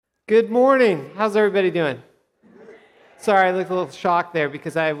Good morning. How's everybody doing? Sorry, I looked a little shocked there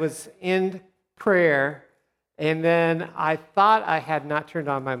because I was in prayer and then I thought I had not turned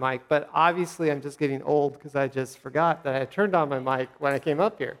on my mic, but obviously I'm just getting old because I just forgot that I had turned on my mic when I came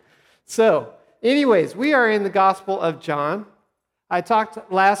up here. So, anyways, we are in the Gospel of John. I talked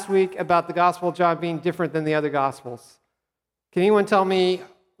last week about the Gospel of John being different than the other Gospels. Can anyone tell me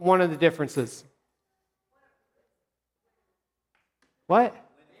one of the differences? What?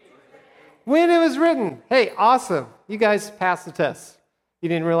 When it was written. Hey, awesome. You guys passed the test. You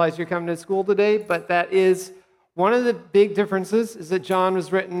didn't realize you're coming to school today, but that is one of the big differences is that John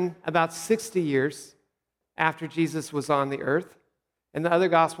was written about 60 years after Jesus was on the earth, and the other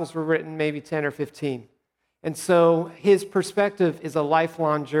Gospels were written maybe 10 or 15. And so his perspective is a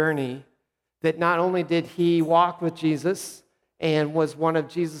lifelong journey that not only did he walk with Jesus and was one of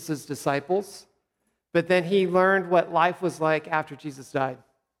Jesus' disciples, but then he learned what life was like after Jesus died.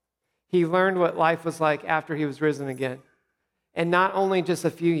 He learned what life was like after he was risen again. And not only just a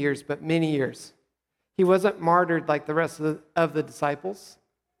few years, but many years. He wasn't martyred like the rest of the disciples.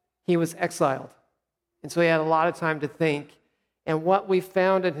 He was exiled. And so he had a lot of time to think. And what we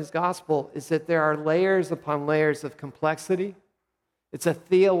found in his gospel is that there are layers upon layers of complexity. It's a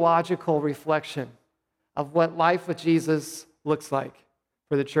theological reflection of what life with Jesus looks like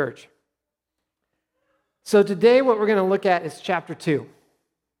for the church. So today what we're going to look at is chapter 2.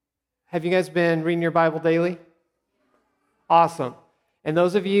 Have you guys been reading your Bible daily? Awesome. And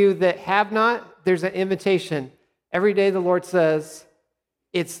those of you that have not, there's an invitation. Every day the Lord says,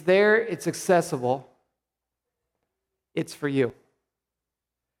 it's there, it's accessible, it's for you.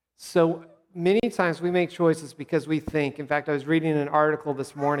 So many times we make choices because we think, in fact, I was reading an article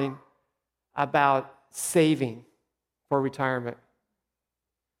this morning about saving for retirement.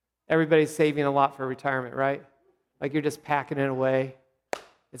 Everybody's saving a lot for retirement, right? Like you're just packing it away.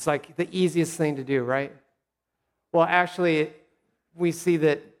 It's like the easiest thing to do, right? Well, actually, we see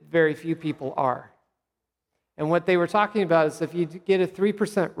that very few people are. And what they were talking about is if you get a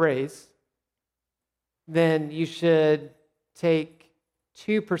 3% raise, then you should take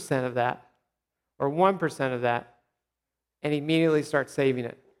 2% of that or 1% of that and immediately start saving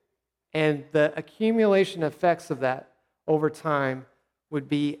it. And the accumulation effects of that over time would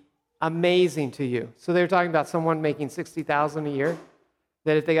be amazing to you. So they were talking about someone making $60,000 a year,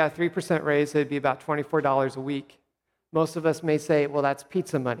 that if they got a 3% raise, it'd be about $24 a week. Most of us may say, well, that's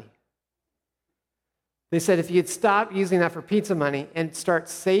pizza money. They said if you'd stop using that for pizza money and start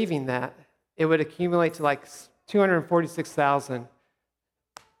saving that, it would accumulate to like $246,000.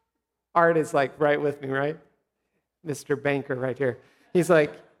 Art is like right with me, right? Mr. Banker right here. He's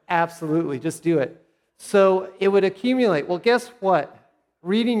like, absolutely, just do it. So it would accumulate. Well, guess what?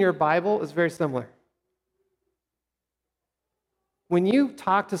 Reading your Bible is very similar. When you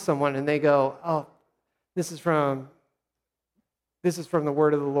talk to someone and they go, oh, this is from the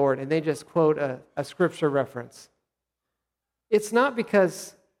word of the Lord, and they just quote a scripture reference, it's not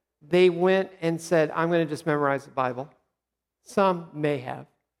because they went and said, I'm going to just memorize the Bible. Some may have.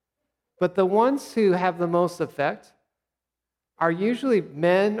 But the ones who have the most effect are usually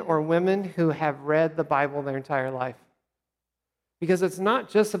men or women who have read the Bible their entire life. Because it's not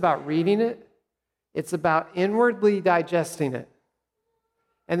just about reading it, it's about inwardly digesting it.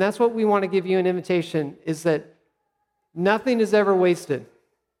 And that's what we want to give you an invitation, is that nothing is ever wasted.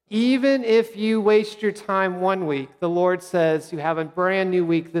 Even if you waste your time one week, the Lord says you have a brand new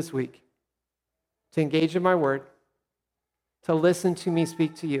week this week to engage in my word, to listen to me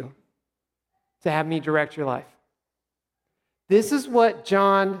speak to you, to have me direct your life. This is what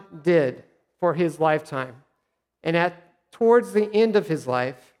John did for his lifetime. And towards the end of his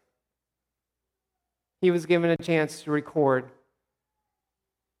life, he was given a chance to record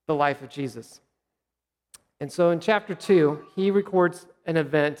the life of Jesus. And so in chapter 2, he records an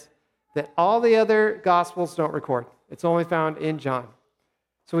event that all the other Gospels don't record. It's only found in John.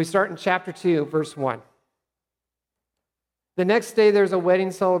 So we start in chapter 2, verse 1. The next day there's a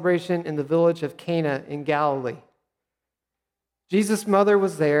wedding celebration in the village of Cana in Galilee. Jesus' mother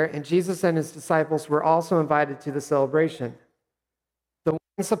was there, and Jesus and his disciples were also invited to the celebration. The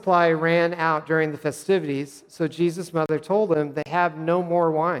wine supply ran out during the festivities, so Jesus' mother told him, they have no more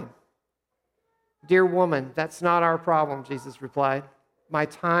wine. Dear woman, that's not our problem, Jesus replied. My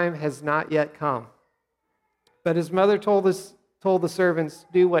time has not yet come. But his mother told the servants,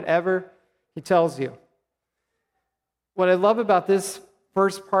 do whatever he tells you. What I love about this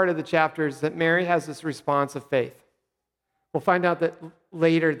first part of the chapter is that Mary has this response of faith. We'll find out that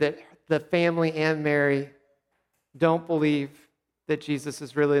later that the family and Mary don't believe that Jesus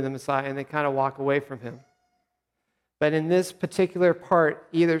is really the Messiah, and they kind of walk away from him. But in this particular part,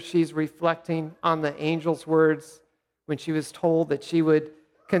 either she's reflecting on the angel's words when she was told that she would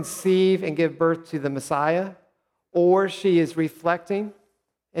conceive and give birth to the Messiah, or she is reflecting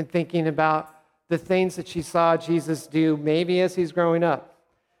and thinking about the things that she saw Jesus do maybe as he's growing up.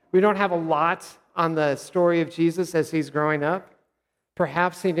 We don't have a lot on the story of Jesus as he's growing up.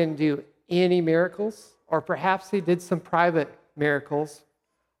 Perhaps he didn't do any miracles, or perhaps he did some private miracles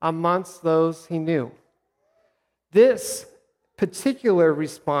amongst those he knew. This particular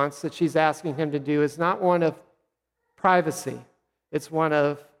response that she's asking him to do is not one of privacy, it's one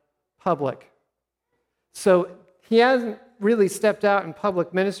of public. So he hasn't really stepped out in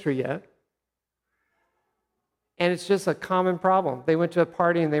public ministry yet, and it's just a common problem. They went to a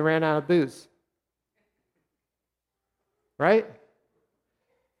party and they ran out of booze. Right?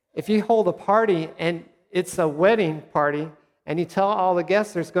 If you hold a party and it's a wedding party and you tell all the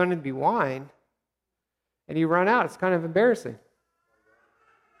guests there's going to be wine and you run out, it's kind of embarrassing.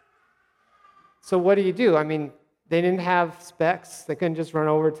 So what do? I mean, they didn't have Specs. They couldn't just run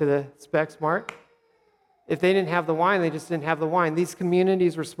over to the Specs Mart. If they didn't have the wine, they just didn't have the wine. These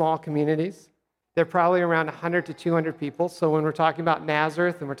communities were small communities. They're probably around 100 to 200 people. So when we're talking about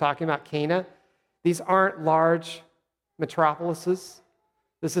Nazareth and we're talking about Cana, these aren't large metropolises.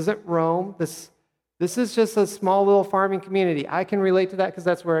 This isn't Rome. This is just a small little farming community. I can relate to that because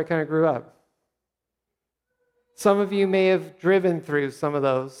that's where I kind of grew up. Some of you may have driven through some of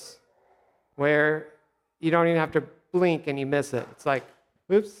those where you don't even have to blink and you miss it. It's like,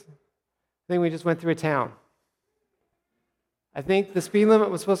 oops, I think we just went through a town. I think the speed limit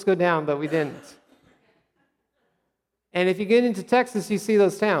was supposed to go down, but we didn't. And if you get into Texas, you see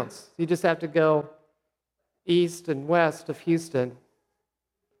those towns. You just have to go east and west of Houston,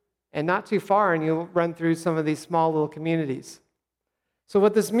 and not too far, and you'll run through some of these small little communities. So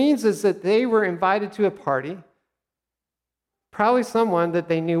what this means is that they were invited to a party, probably someone that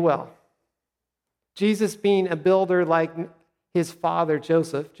they knew well. Jesus being a builder like his father,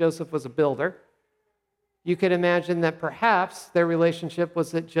 Joseph. Joseph was a builder. You could imagine that perhaps their relationship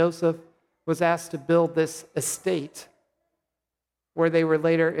was that Joseph was asked to build this estate where they were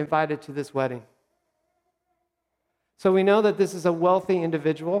later invited to this wedding. So we know that this is a wealthy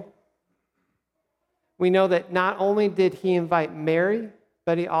individual. We know that not only did he invite Mary,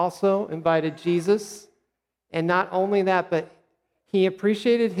 but he also invited Jesus. And not only that, but he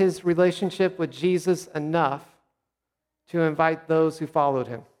appreciated his relationship with Jesus enough to invite those who followed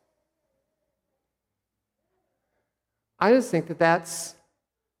him. I just think that that's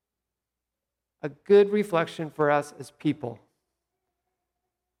a good reflection for us as people.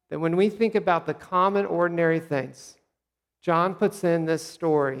 That when we think about the common, ordinary things, John puts in this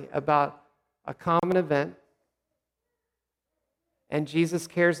story about a common event, and Jesus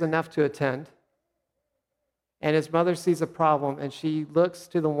cares enough to attend, and his mother sees a problem, and she looks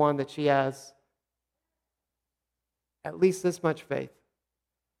to the one that she has at least this much faith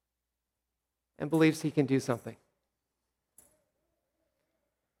and believes he can do something.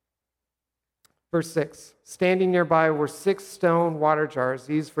 Verse 6, standing nearby were 6 stone water jars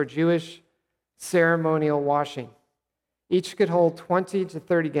used for Jewish ceremonial washing. Each could hold 20 to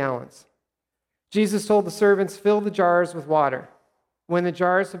 30 gallons. Jesus told the servants, fill the jars with water. When the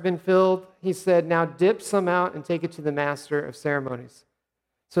jars have been filled, he said, now dip some out and take it to the master of ceremonies.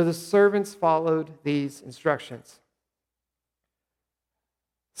 So the servants followed these instructions.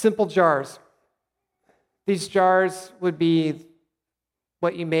 Simple jars. These jars would be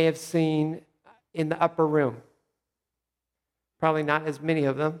what you may have seen in the upper room. Probably not as many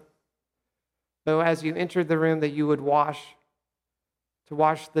of them. But as you entered the room that you would wash, to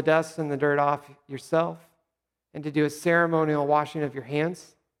wash the dust and the dirt off yourself, and to do a ceremonial washing of your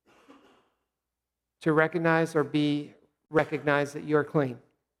hands, to recognize or be recognized that you are clean,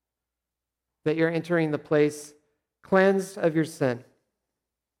 that you're entering the place cleansed of your sin.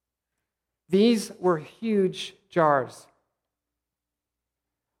 These were huge jars.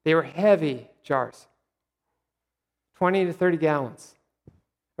 They were heavy jars, 20 to 30 gallons.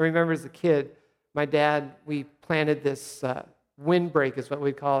 I remember as a kid, my dad, we planted this windbreak is what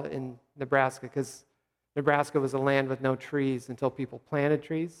we call it in Nebraska, because Nebraska was a land with no trees until people planted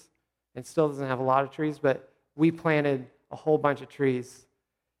trees. It still doesn't have a lot of trees, but we planted a whole bunch of trees,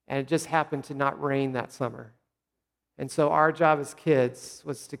 and it just happened to not rain that summer. And so our job as kids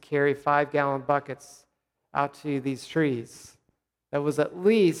was to carry 5-gallon buckets out to these trees. That was at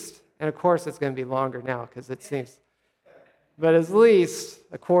least, and of course it's going to be longer now because it seems, but at least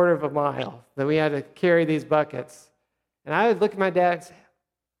a quarter of a mile that we had to carry these buckets. And I would look at my dad and say,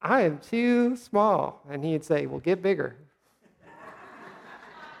 I am too small. And he'd say, well, get bigger.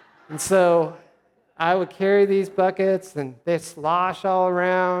 And so I would carry these buckets, and they slosh all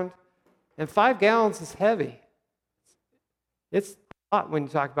around. And 5 gallons is heavy. It's a lot when you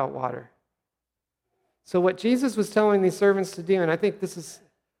talk about water. So what Jesus was telling these servants to do, and I think this is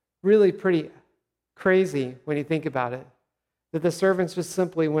really pretty crazy when you think about it, that the servants just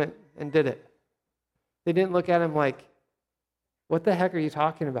simply went and did it. They didn't look at him like, what the heck are you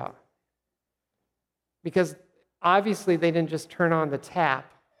talking about? Because obviously they didn't just turn on the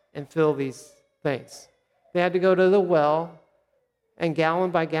tap and fill these things. They had to go to the well and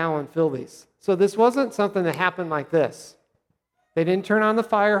gallon by gallon fill these. So this wasn't something that happened like this. They didn't turn on the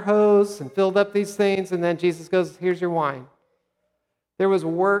fire hose and filled up these things, and then Jesus goes, here's your wine. There was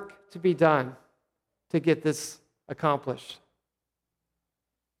work to be done to get this accomplished.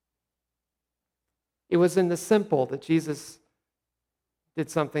 It was in the simple that Jesus did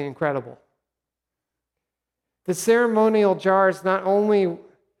something incredible. The ceremonial jars not only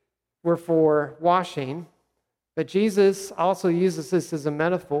were for washing, but Jesus also uses this as a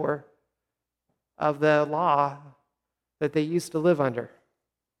metaphor of the law that they used to live under.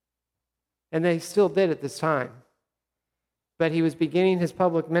 And they still did at this time. But he was beginning his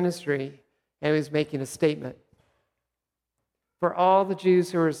public ministry, and he was making a statement. For all the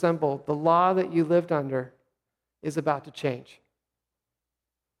Jews who are assembled, the law that you lived under is about to change.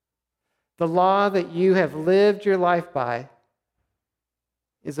 The law that you have lived your life by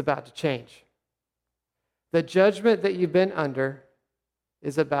is about to change. The judgment that you've been under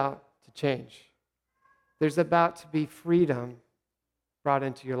is about to change. There's about to be freedom brought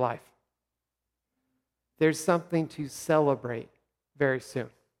into your life. There's something to celebrate very soon.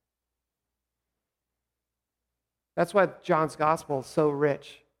 That's why John's gospel is so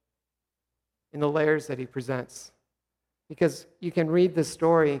rich in the layers that he presents. Because you can read this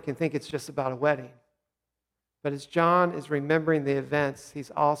story and can think it's just about a wedding. But as John is remembering the events,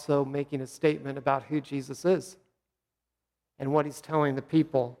 he's also making a statement about who Jesus is and what he's telling the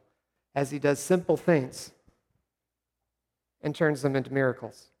people as he does simple things and turns them into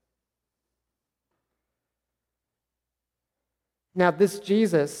miracles. Now, this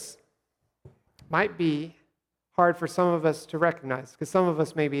Jesus might be hard for some of us to recognize, because some of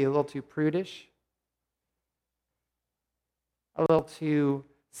us may be a little too prudish, a little too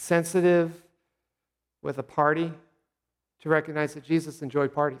sensitive with a party to recognize that Jesus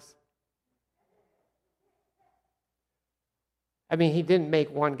enjoyed parties. I mean, he didn't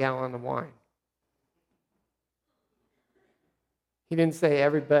make 1 gallon of wine. He didn't say,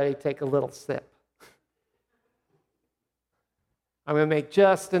 everybody take a little sip. I'm going to make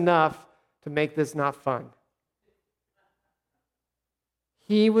just enough to make this not fun.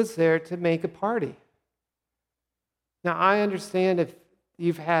 He was there to make a party. Now, I understand if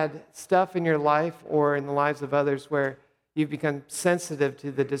you've had stuff in your life or in the lives of others where you've become sensitive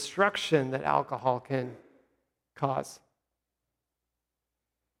to the destruction that alcohol can cause.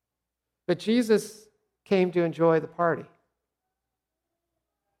 But Jesus came to enjoy the party.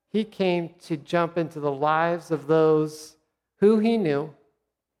 He came to jump into the lives of those who he knew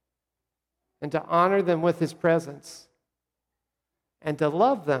and to honor them with his presence and to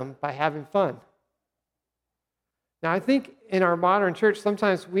love them by having fun. Now, I think in our modern church,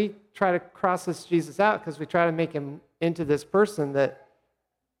 sometimes we try to cross this Jesus out because we try to make him into this person that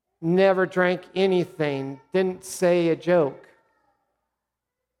never drank anything, didn't say a joke,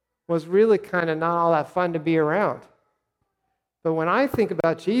 was really kind of not all that fun to be around. But when I think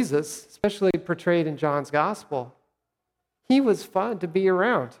about Jesus, especially portrayed in John's gospel, he was fun to be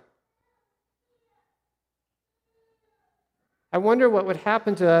around. I wonder what would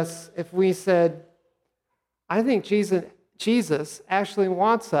happen to us if we said, I think Jesus actually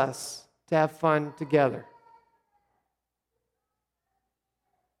wants us to have fun together.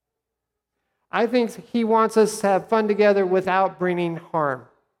 I think he wants us to have fun together without bringing harm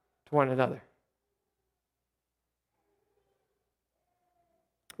to one another.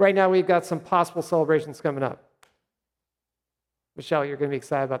 Right now, we've got some possible celebrations coming up. Michelle, you're going to be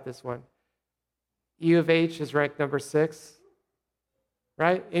excited about this one. U of H is ranked number 6.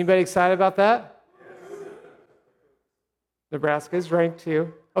 Right? Anybody excited about that? Yes. Nebraska is ranked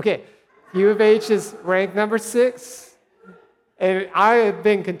 2. Okay, U of H is ranked number 6. And I have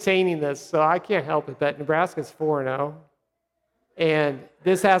been containing this, so I can't help it, but Nebraska's 4-0. And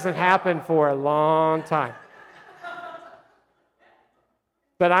this hasn't happened for a long time.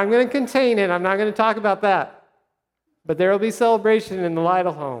 But I'm going to contain it. I'm not going to talk about that. But there will be celebration in the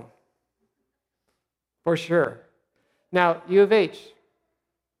Lytle home. For sure. Now, U of H.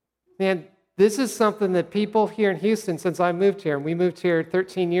 Man, this is something that people here in Houston, since I moved here, and we moved here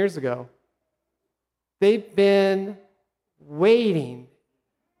 13 years ago, they've been waiting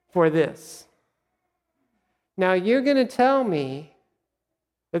for this. Now, you're going to tell me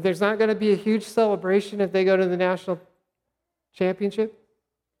that there's not going to be a huge celebration if they go to the national championship?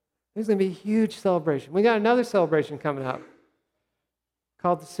 There's going to be a huge celebration. We got another celebration coming up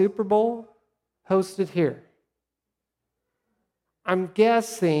called the Super Bowl, hosted here. I'm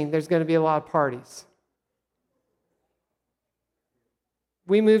guessing there's going to be a lot of parties.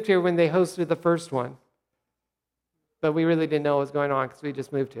 We moved here when they hosted the first one, but we really didn't know what was going on because we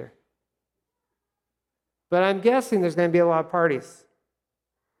just moved here. But I'm guessing there's going to be a lot of parties.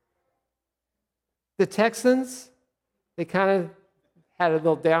 The Texans, they kind of had a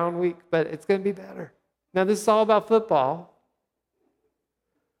little down week, but it's going to be better. Now, this is all about football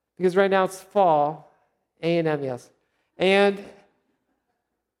because right now it's fall. A&M, yes. And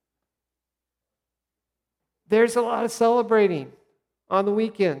there's a lot of celebrating on the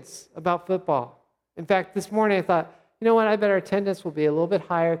weekends about football. In fact, this morning I thought, you know what, I bet our attendance will be a little bit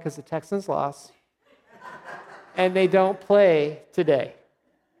higher because the Texans lost and they don't play today.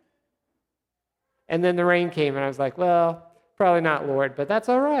 And then the rain came and I was like, well, probably not, Lord, but that's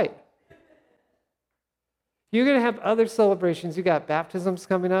all right. You're going to have other celebrations. You got baptisms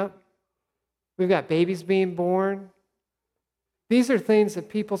coming up. We've got babies being born. These are things that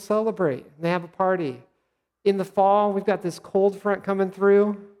people celebrate. They have a party. In the fall, we've got this cold front coming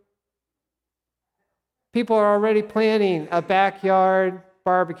through. People are already planning a backyard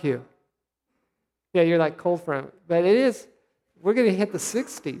barbecue. Yeah, you're like cold front, but it is, we're going to hit the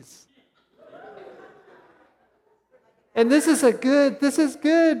 60s. And this is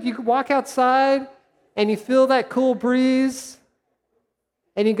good. You can walk outside and you feel that cool breeze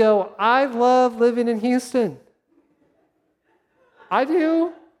and you go, I love living in Houston. I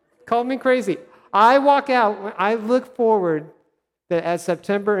do. Call me crazy. I walk out, I look forward that as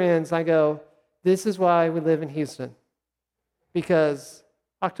September ends, I go, this is why we live in Houston. Because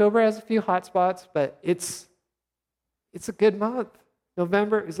October has a few hot spots, but it's a good month.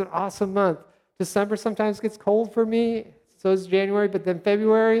 November is an awesome month. December sometimes gets cold for me, so is January, but then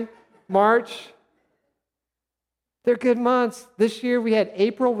February, March, they're good months. This year we had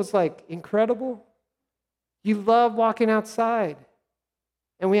April was like incredible. You love walking outside,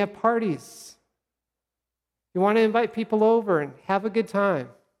 and we have parties. You want to invite people over and have a good time.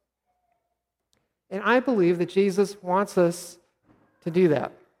 And I believe that Jesus wants us to do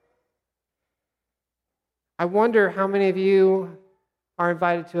that. I wonder how many of you are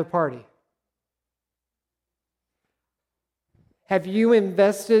invited to a party. Have you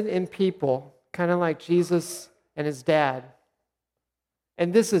invested in people kind of like Jesus and his dad?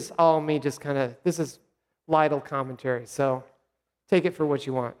 And this is all me this is Lytle commentary, so take it for what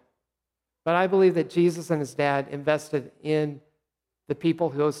you want. But I believe that Jesus and his dad invested in the people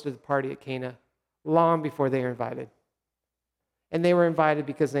who hosted the party at Cana long before they were invited. And they were invited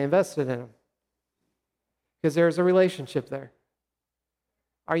because they invested in them. Because there's a relationship there.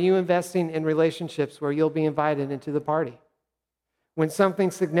 Are you investing in relationships where you'll be invited into the party? When something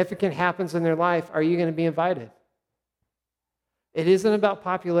significant happens in their life, are you going to be invited? It isn't about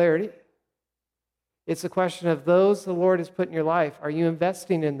popularity. It's a question of those the Lord has put in your life. Are you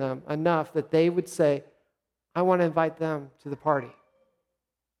investing in them enough that they would say, I want to invite them to the party?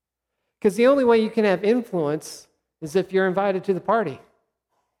 Because the only way you can have influence is if you're invited to the party.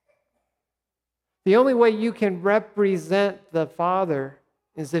 The only way you can represent the Father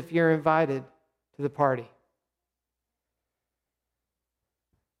is if you're invited to the party.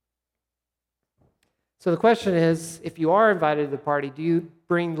 So the question is, if you are invited to the party, do you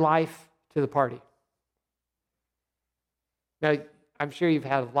bring life to the party? Now, I'm sure you've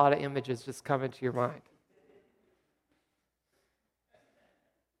had a lot of images just come into your mind.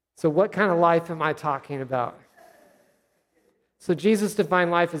 So what kind of life am I talking about? So Jesus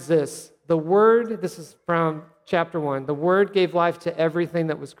defined life as this. The Word, this is from chapter 1, the Word gave life to everything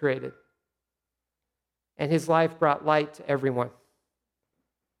that was created. And his life brought light to everyone.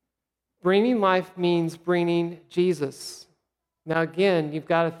 Bringing life means bringing Jesus. Now again, you've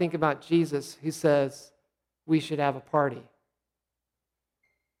got to think about Jesus who says we should have a party.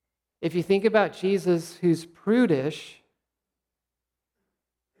 If you think about Jesus who's prudish,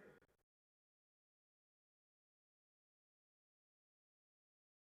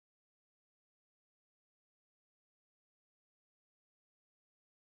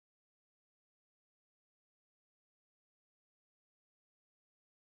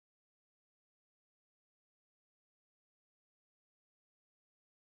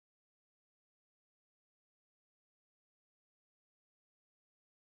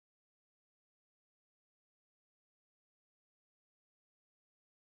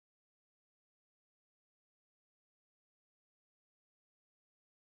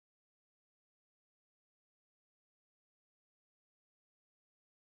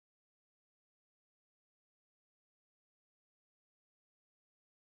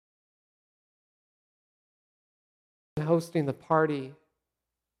 person hosting the party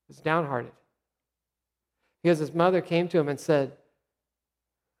was downhearted. Because his mother came to him and said,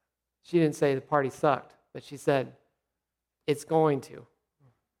 she didn't say the party sucked, but she said, it's going to.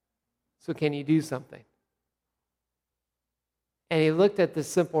 So can you do something? And he looked at this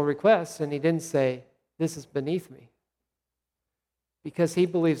simple request and he didn't say, this is beneath me. Because he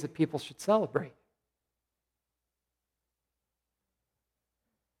believes that people should celebrate.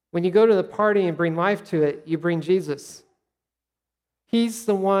 When you go to the party and bring life to it, you bring Jesus. He's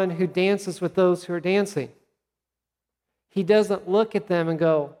the one who dances with those who are dancing. He doesn't look at them and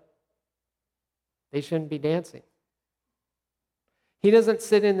go, they shouldn't be dancing. He doesn't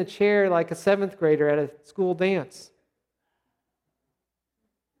sit in the chair like a 7th grader at a school dance,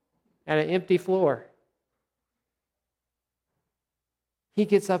 at an empty floor. He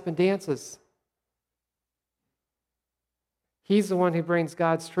gets up and dances. He's the one who brings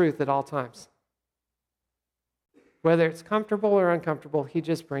God's truth at all times. Whether it's comfortable or uncomfortable, he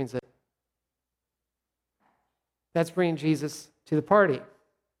just brings it. That's bringing Jesus to the party.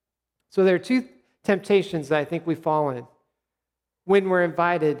 So there are 2 temptations that I think we fall in when we're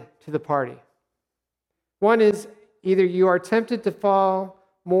invited to the party. One is either you are tempted to fall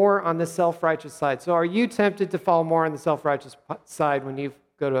more on the self-righteous side. So are you tempted to fall more on the self-righteous side when you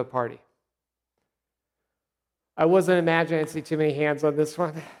go to a party? I wasn't imagining I'd see too many hands on this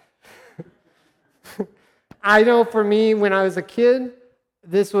one. I know for me, when I was a kid,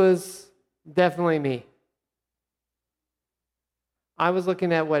 this was definitely me. I was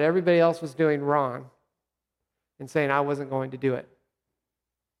looking at what everybody else was doing wrong and saying I wasn't going to do it.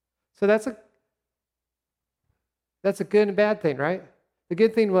 So that's a good and bad thing, right? The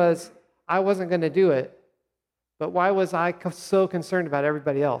good thing was I wasn't going to do it, but why was I so concerned about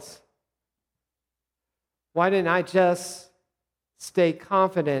everybody else? Why didn't I just stay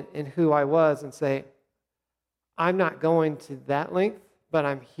confident in who I was and say, I'm not going to that length, but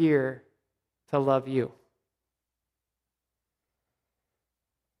I'm here to love you?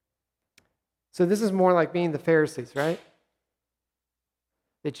 So this is more like being the Pharisees, right?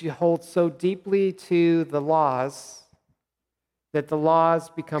 That you hold so deeply to the laws that the laws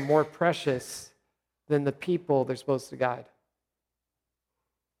become more precious than the people they're supposed to guide.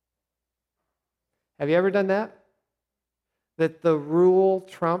 Have you ever done that? That the rule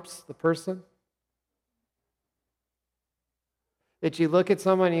trumps the person? That you look at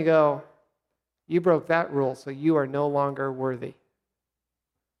someone and you go, you broke that rule, so you are no longer worthy.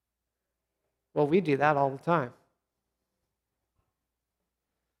 Well, we do that all the time.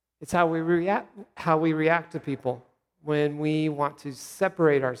 It's how we react to people when we want to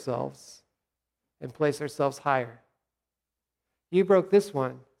separate ourselves and place ourselves higher. You broke this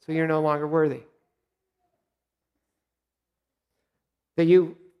one, so you're no longer worthy. That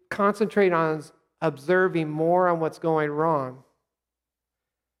you concentrate on observing more on what's going wrong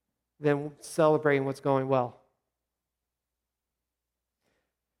than celebrating what's going well.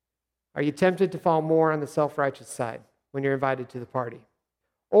 Are you tempted to fall more on the self-righteous side when you're invited to the party?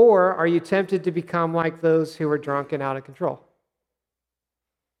 Or are you tempted to become like those who are drunk and out of control?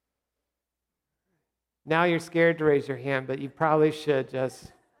 Now you're scared to raise your hand, but you probably should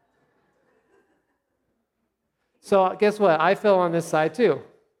just. So guess what? I fell on this side too.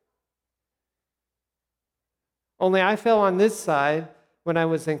 Only I fell on this side when I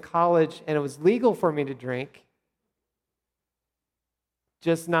was in college and it was legal for me to drink,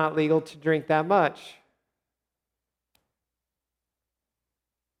 just not legal to drink that much.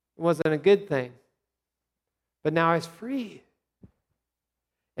 It wasn't a good thing. But now I was free.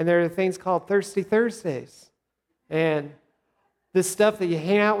 And there are things called Thirsty Thursdays. And this stuff that you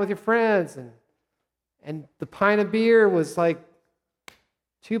hang out with your friends. And the pint of beer was like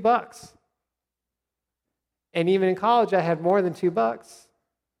 $2. And even in college, I had more than $2.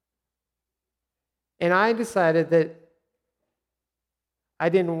 And I decided that I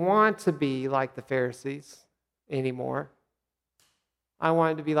didn't want to be like the Pharisees anymore. I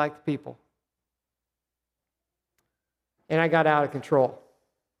wanted to be like the people. And I got out of control.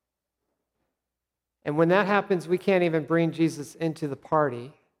 And when that happens, we can't even bring Jesus into the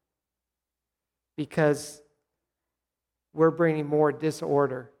party because we're bringing more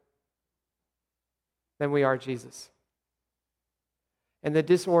disorder than we are Jesus. And the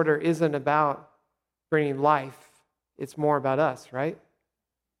disorder isn't about bringing life. It's more about us, right?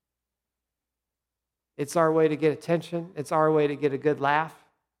 It's our way to get attention. It's our way to get a good laugh.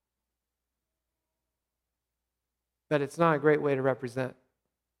 But it's not a great way to represent.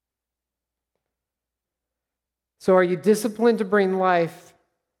 So are you disciplined to bring life,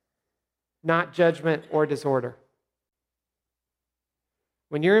 not judgment or disorder?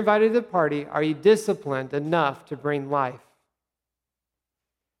 When you're invited to the party, are you disciplined enough to bring life,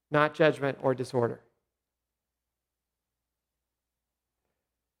 not judgment or disorder?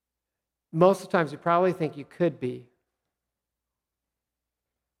 Most of the times you probably think you could be.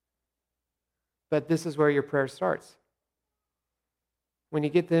 But this is where your prayer starts. When you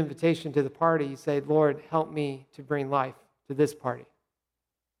get the invitation to the party, you say, Lord, help me to bring life to this party.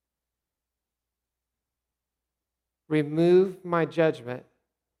 Remove my judgment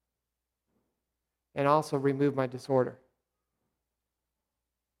and also remove my disorder.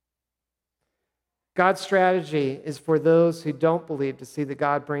 God's strategy is for those who don't believe to see that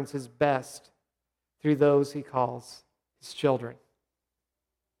God brings his best through those he calls his children.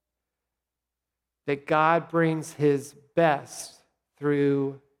 That God brings his best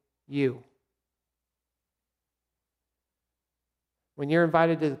through you. When you're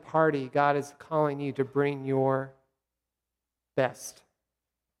invited to the party, God is calling you to bring your best.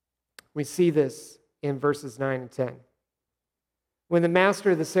 We see this in verses 9 and 10. When the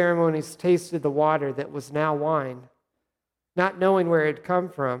master of the ceremonies tasted the water that was now wine, not knowing where it had come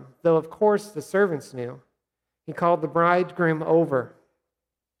from, though of course the servants knew, he called the bridegroom over.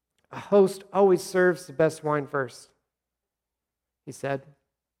 A host always serves the best wine first, he said.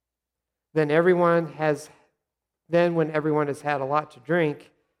 Then when everyone has had a lot to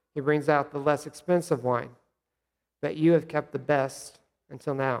drink, he brings out the less expensive wine. But you have kept the best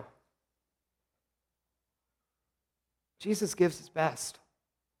until now. Jesus gives his best.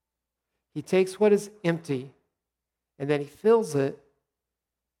 He takes what is empty and then he fills it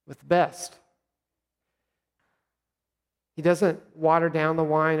with the best. He doesn't water down the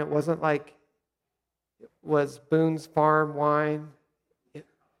wine. It wasn't like it was Boone's Farm wine.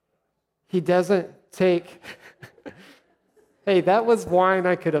 He doesn't take, hey, that was wine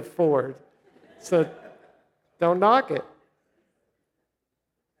I could afford, so don't knock it.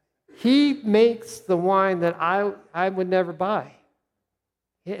 He makes the wine that I would never buy.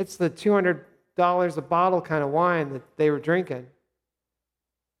 It's the $200 a bottle kind of wine that they were drinking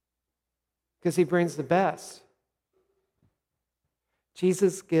because he brings the best.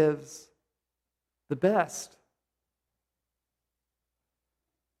 Jesus gives the best.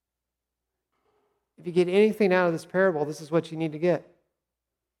 If you get anything out of this parable, this is what you need to get.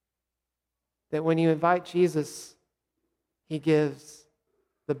 That when you invite Jesus, he gives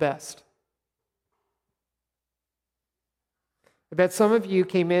the best. I bet some of you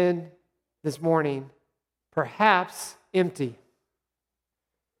came in this morning perhaps empty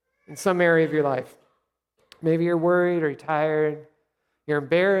in some area of your life. Maybe you're worried or you're tired, you're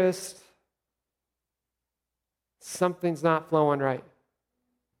embarrassed, something's not flowing right.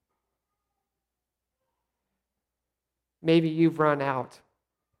 Maybe you've run out.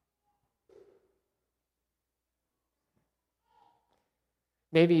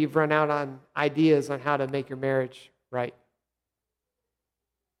 Maybe you've run out on ideas on how to make your marriage right.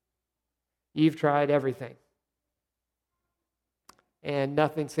 You've tried everything, and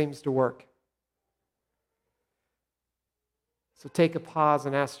nothing seems to work. So take a pause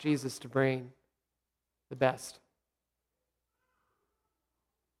and ask Jesus to bring the best.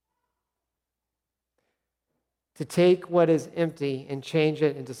 To take what is empty and change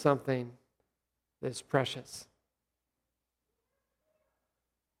it into something that is precious.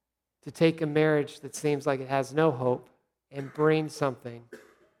 To take a marriage that seems like it has no hope and bring something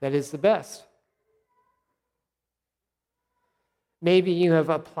that is the best. Maybe you have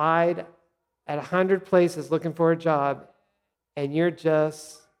applied at 100 places looking for a job and you're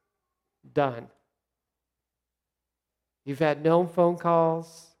just done. You've had no phone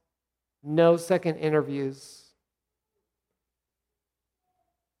calls, no second interviews,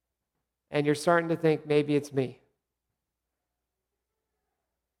 and you're starting to think maybe it's me.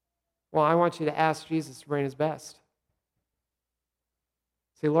 Well, I want you to ask Jesus to bring his best.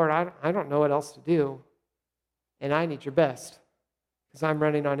 Say, Lord, I don't know what else to do, and I need your best because I'm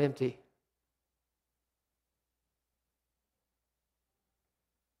running on empty.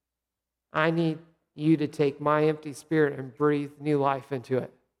 I need you to take my empty spirit and breathe new life into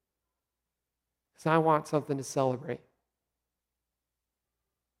it because I want something to celebrate.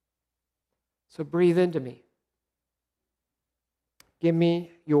 So breathe into me. Give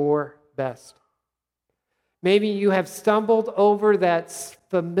me your best. Maybe you have stumbled over that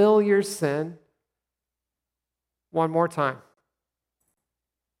familiar sin one more time.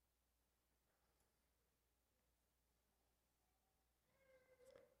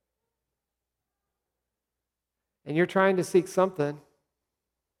 And you're trying to seek something.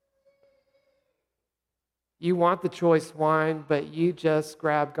 You want the choice wine, but you just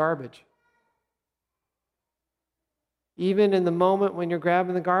grab garbage. Even in the moment when you're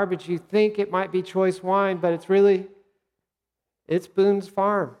grabbing the garbage, you think it might be choice wine, but it's Boone's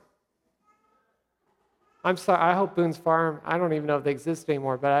Farm. I'm sorry, I hope Boone's Farm, I don't even know if they exist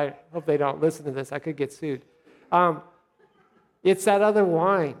anymore, but I hope they don't listen to this. I could get sued. It's that other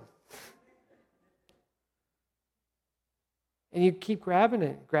wine. And you keep grabbing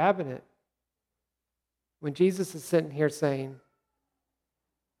it. When Jesus is sitting here saying,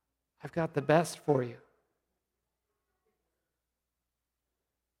 I've got the best for you.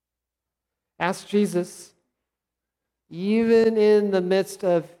 Ask Jesus, even in the midst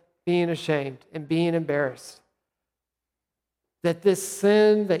of being ashamed and being embarrassed, that this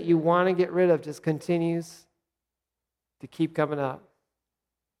sin that you want to get rid of just continues to keep coming up.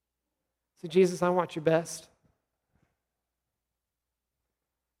 So Jesus, I want your best.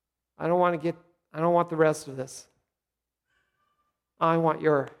 I don't want the rest of this. I want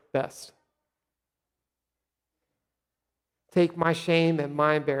your best. Take my shame and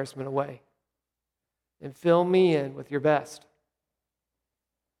my embarrassment away and fill me in with your best.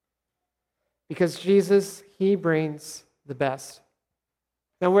 Because Jesus, he brings the best.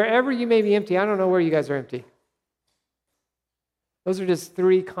 Now, wherever you may be empty, I don't know where you guys are empty. Those are just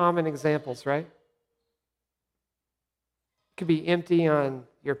 3 common examples, right? It could be empty on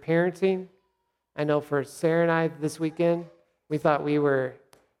your parenting. I know for Sarah and I this weekend, we thought we were,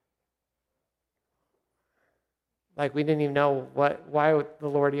 like we didn't even know why would the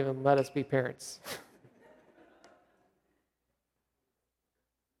Lord even let us be parents.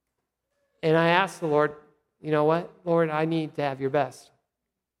 And I asked the Lord, you know what? Lord, I need to have your best.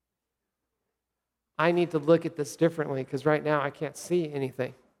 I need to look at this differently because right now I can't see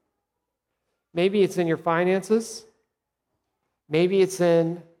anything. Maybe it's in your finances. Maybe it's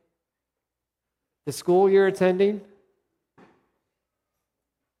in the school you're attending.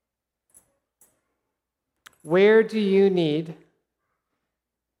 Where do you need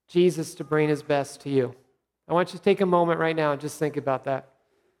Jesus to bring his best to you? I want you to take a moment right now and just think about that.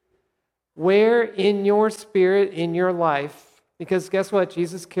 Where in your spirit, in your life, because guess what?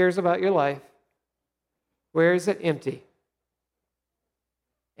 Jesus cares about your life. Where is it empty?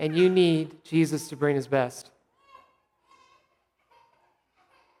 And you need Jesus to bring his best.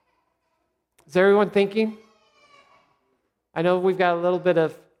 Is everyone thinking? I know we've got a little bit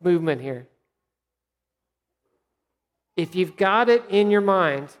of movement here. If you've got it in your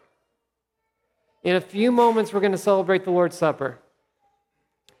mind, in a few moments we're going to celebrate the Lord's Supper.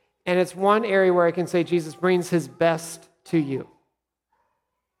 And it's one area where I can say Jesus brings his best to you.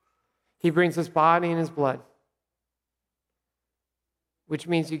 He brings his body and his blood, which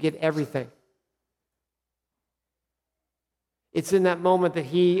means you get everything. It's in that moment that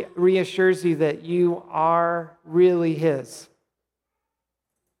he reassures you that you are really his,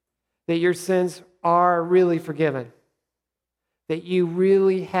 that your sins are really forgiven, that you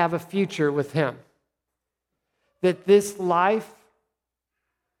really have a future with him, that this life,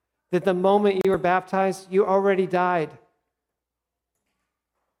 that the moment you were baptized, you already died.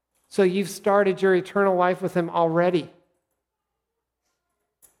 So you've started your eternal life with him already.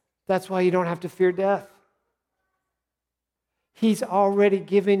 That's why you don't have to fear death. He's already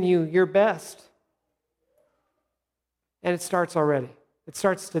given you your best. And it starts already. It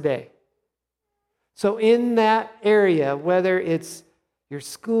starts today. So in that area, whether it's your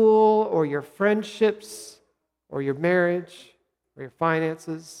school or your friendships or your marriage or your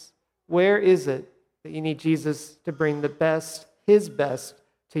finances, where is it that you need Jesus to bring the best, his best,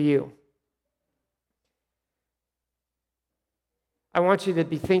 to you? I want you to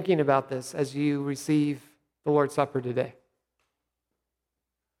be thinking about this as you receive the Lord's Supper today.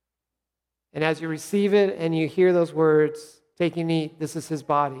 And as you receive it and you hear those words, take and eat, this is his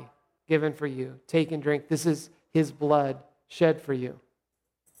body given for you. Take and drink, this is his blood shed for you.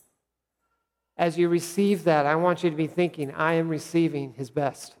 As you receive that, I want you to be thinking, I am receiving his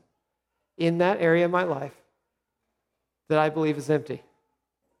best in that area of my life that I believe is empty.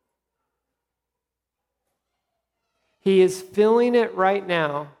 He is filling it right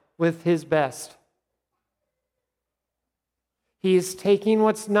now with his best. He is taking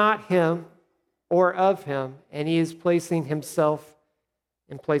what's not him or of him, and he is placing himself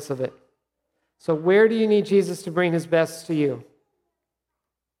in place of it. So where do you need Jesus to bring his best to you?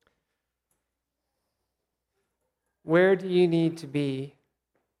 Where do you need to be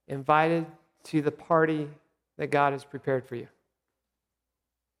invited to the party that God has prepared for you?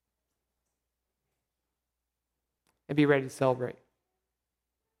 And be ready to celebrate.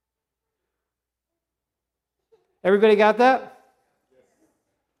 Everybody got that?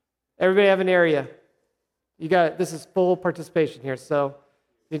 Everybody have an area. You got it. This is full participation here. So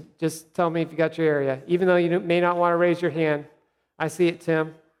Just tell me if you got your area. Even though you may not want to raise your hand. I see it,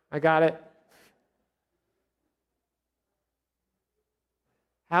 Tim. I got it.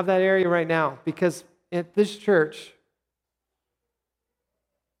 Have that area right now, because at this church,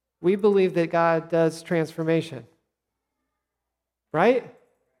 we believe that God does transformation. Right?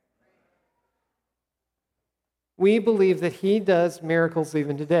 We believe that He does miracles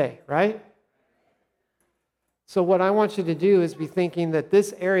even today, right? So what I want you to do is be thinking that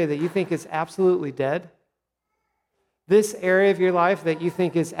this area that you think is absolutely dead, this area of your life that you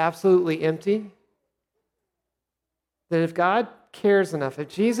think is absolutely empty, that if God cares enough, if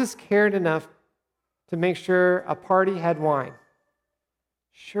Jesus cared enough to make sure a party had wine,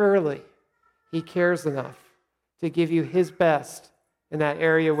 surely He cares enough to give you His best in that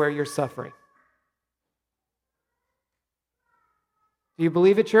area where you're suffering. Do you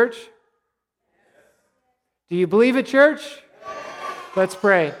believe it, church? Do you believe it, church? Let's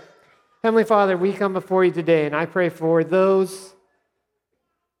pray. Heavenly Father, we come before you today, and I pray for those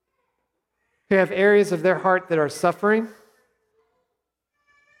who have areas of their heart that are suffering,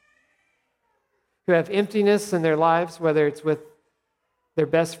 who have emptiness in their lives, whether it's with their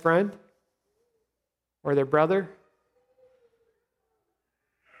best friend or their brother,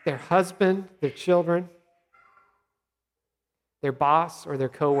 their husband, their children, their boss, or their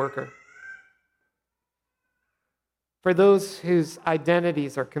coworker. For those whose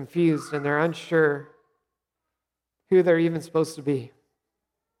identities are confused and they're unsure who they're even supposed to be.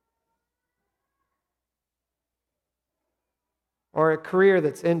 Or a career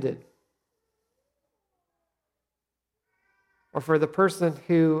that's ended. Or for the person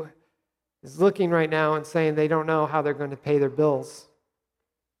who is looking right now and saying they don't know how they're going to pay their bills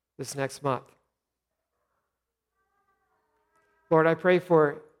this next month. Lord, I pray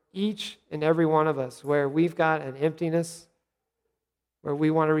for each and every one of us where we've got an emptiness, where we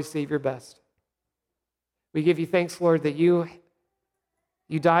want to receive your best. We give you thanks, Lord, that you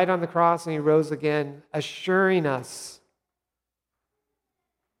died on the cross and you rose again, assuring us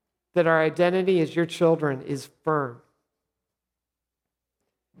that our identity as your children is firm.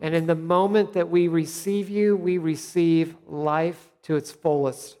 And in the moment that we receive you, we receive life to its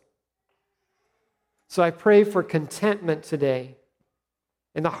fullest. So I pray for contentment today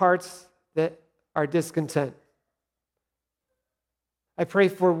in the hearts that are discontent. I pray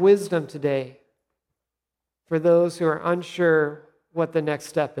for wisdom today for those who are unsure what the next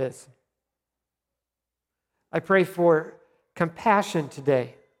step is. I pray for compassion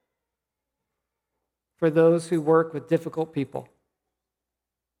today for those who work with difficult people.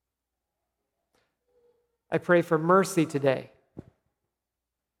 I pray for mercy today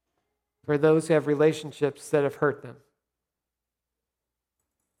for those who have relationships that have hurt them.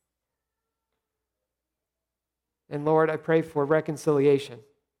 And Lord, I pray for reconciliation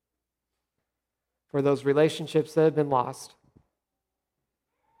for those relationships that have been lost,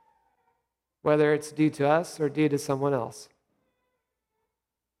 whether it's due to us or due to someone else,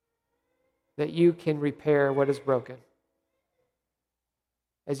 that you can repair what is broken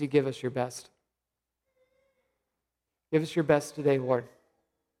as you give us your best. Give us your best today, Lord,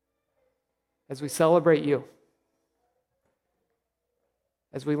 as we celebrate you,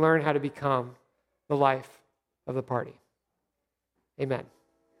 as we learn how to become the life of the party. Amen.